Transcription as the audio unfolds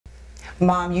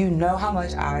Mom, you know how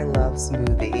much I love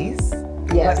smoothies.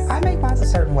 Yes. But I make mine a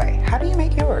certain way. How do you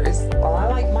make yours? Well, I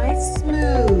like my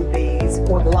smoothies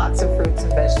with lots of fruits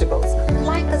and vegetables,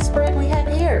 like the spread we have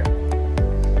here.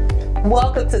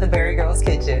 Welcome to the BariGirls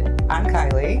kitchen. I'm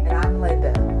Kylie. And I'm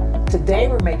Linda. Today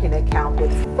we're making a count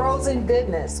with frozen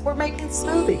goodness. We're making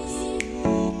smoothies.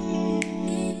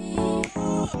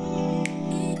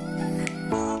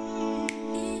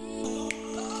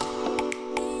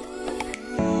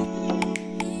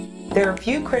 There are a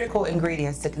few critical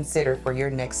ingredients to consider for your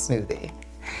next smoothie.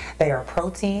 They are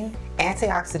protein,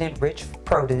 antioxidant-rich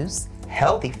produce,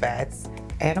 healthy fats,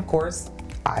 and of course,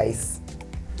 ice.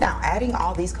 Now, adding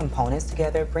all these components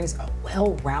together brings a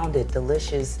well-rounded,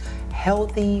 delicious,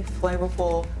 healthy,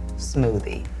 flavorful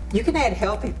smoothie. You can add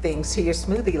healthy things to your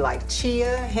smoothie like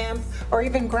chia, hemp, or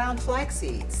even ground flax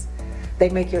seeds. They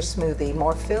make your smoothie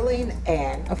more filling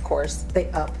and, of course,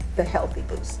 they up the healthy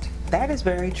boost. That is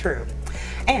very true.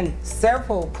 And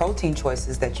several protein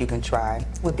choices that you can try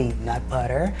would be nut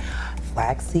butter,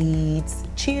 flax seeds,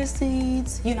 chia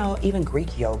seeds, even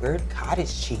Greek yogurt.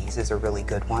 Cottage cheese is a really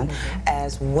good one,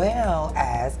 as well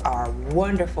as our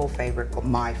wonderful favorite, well,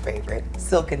 my favorite,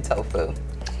 silken tofu.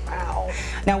 Wow.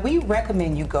 Now, we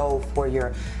recommend you go for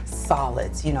your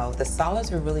solids. The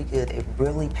solids are really good at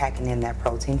really packing in that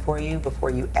protein for you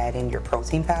before you add in your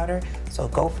protein powder. So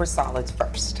go for solids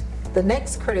first. The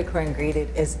next critical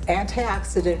ingredient is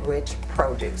antioxidant-rich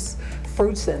produce.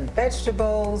 Fruits and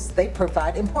vegetables, they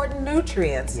provide important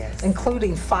nutrients,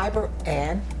 including fiber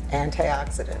and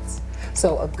antioxidants.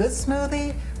 So a good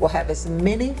smoothie will have as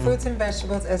many fruits and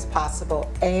vegetables as possible,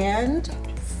 and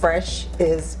fresh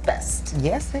is best.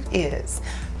 Yes, it is.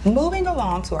 Moving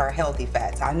along to our healthy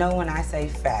fats. I know when I say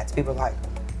fats, people are like,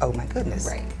 oh my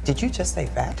goodness, did you just say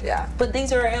fat? Yeah. But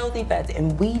these are healthy fats,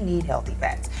 and we need healthy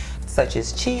fats, such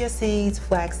as chia seeds,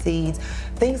 flax seeds,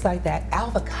 things like that.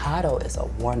 Avocado is a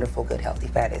wonderful, good, healthy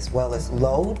fat, as well as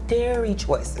low dairy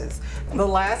choices. The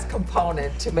last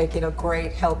component to making a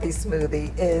great healthy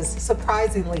smoothie is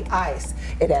surprisingly ice.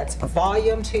 It adds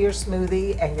volume to your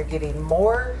smoothie, and you're getting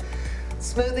more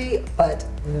smoothie, but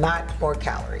not more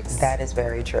calories. That is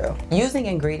very true. Using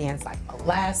ingredients like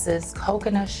molasses,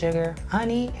 coconut sugar,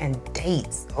 honey, and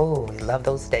dates. Oh, we love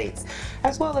those dates.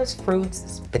 As well as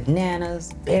fruits,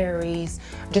 bananas, berries,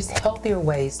 just healthier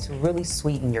ways to really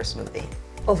sweeten your smoothie.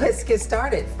 Well, let's get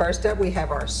started. First up, we have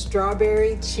our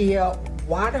strawberry chia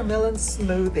watermelon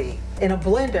smoothie. In a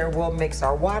blender, we'll mix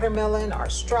our watermelon, our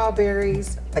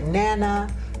strawberries,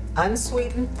 banana,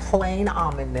 unsweetened plain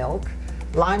almond milk,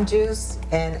 lime juice,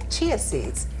 and chia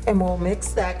seeds, and we'll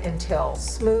mix that until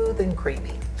smooth and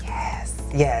creamy.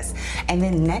 Yes. And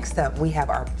then next up, we have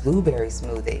our blueberry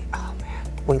smoothie. Oh man,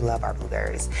 we love our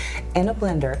blueberries. In a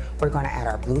blender, we're going to add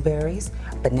our blueberries,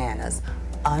 bananas,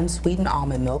 unsweetened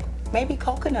almond milk, maybe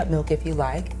coconut milk if you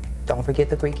like. Don't forget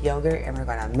the Greek yogurt, and we're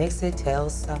going to mix it till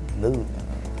smooth.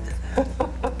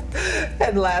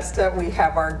 And last up, we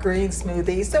have our green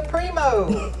smoothie,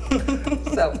 Supremo.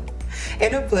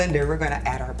 In a blender, we're going to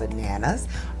add our bananas,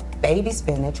 baby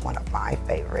spinach, one of my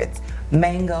favorites,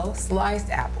 mango, sliced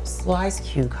apples, sliced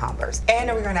cucumbers, and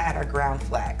then we're going to add our ground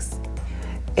flax.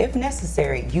 If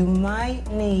necessary, you might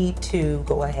need to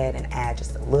go ahead and add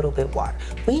just a little bit water.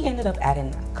 We ended up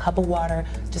adding a cup of water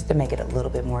just to make it a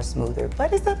little bit more smoother,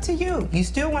 but it's up to you. You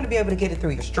still want to be able to get it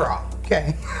through your straw,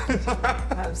 okay?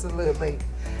 Absolutely.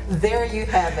 There you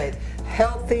have it.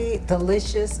 Healthy,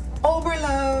 delicious,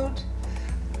 overload.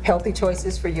 Healthy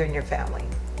choices for you and your family.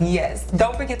 Yes,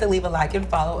 don't forget to leave a like and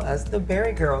follow us, the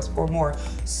BariGirls, for more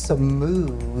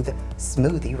smooth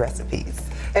smoothie recipes.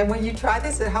 And when you try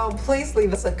this at home, please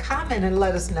leave us a comment and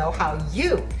let us know how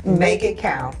you make it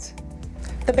count.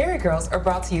 The BariGirls are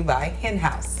brought to you by Hen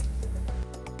House.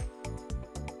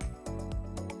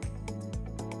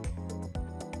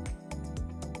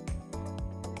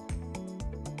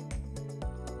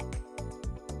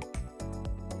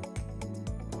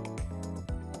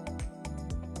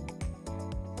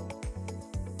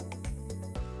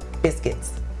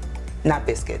 Biscuits, not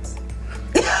biscuits.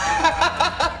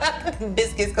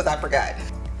 Biscuits, because I forgot.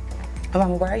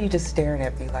 Mama, why are you just staring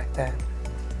at me like that?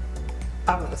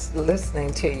 I'm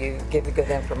listening to you give you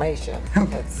good information.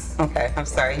 Okay, I'm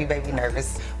sorry, you made me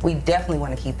nervous. We definitely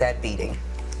want to keep that beating.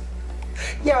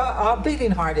 Yeah, our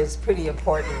beating heart is pretty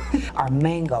important. Our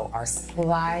mango, our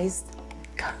sliced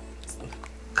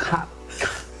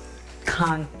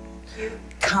condiments.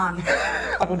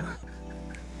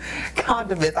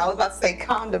 I was about to say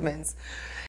condiments.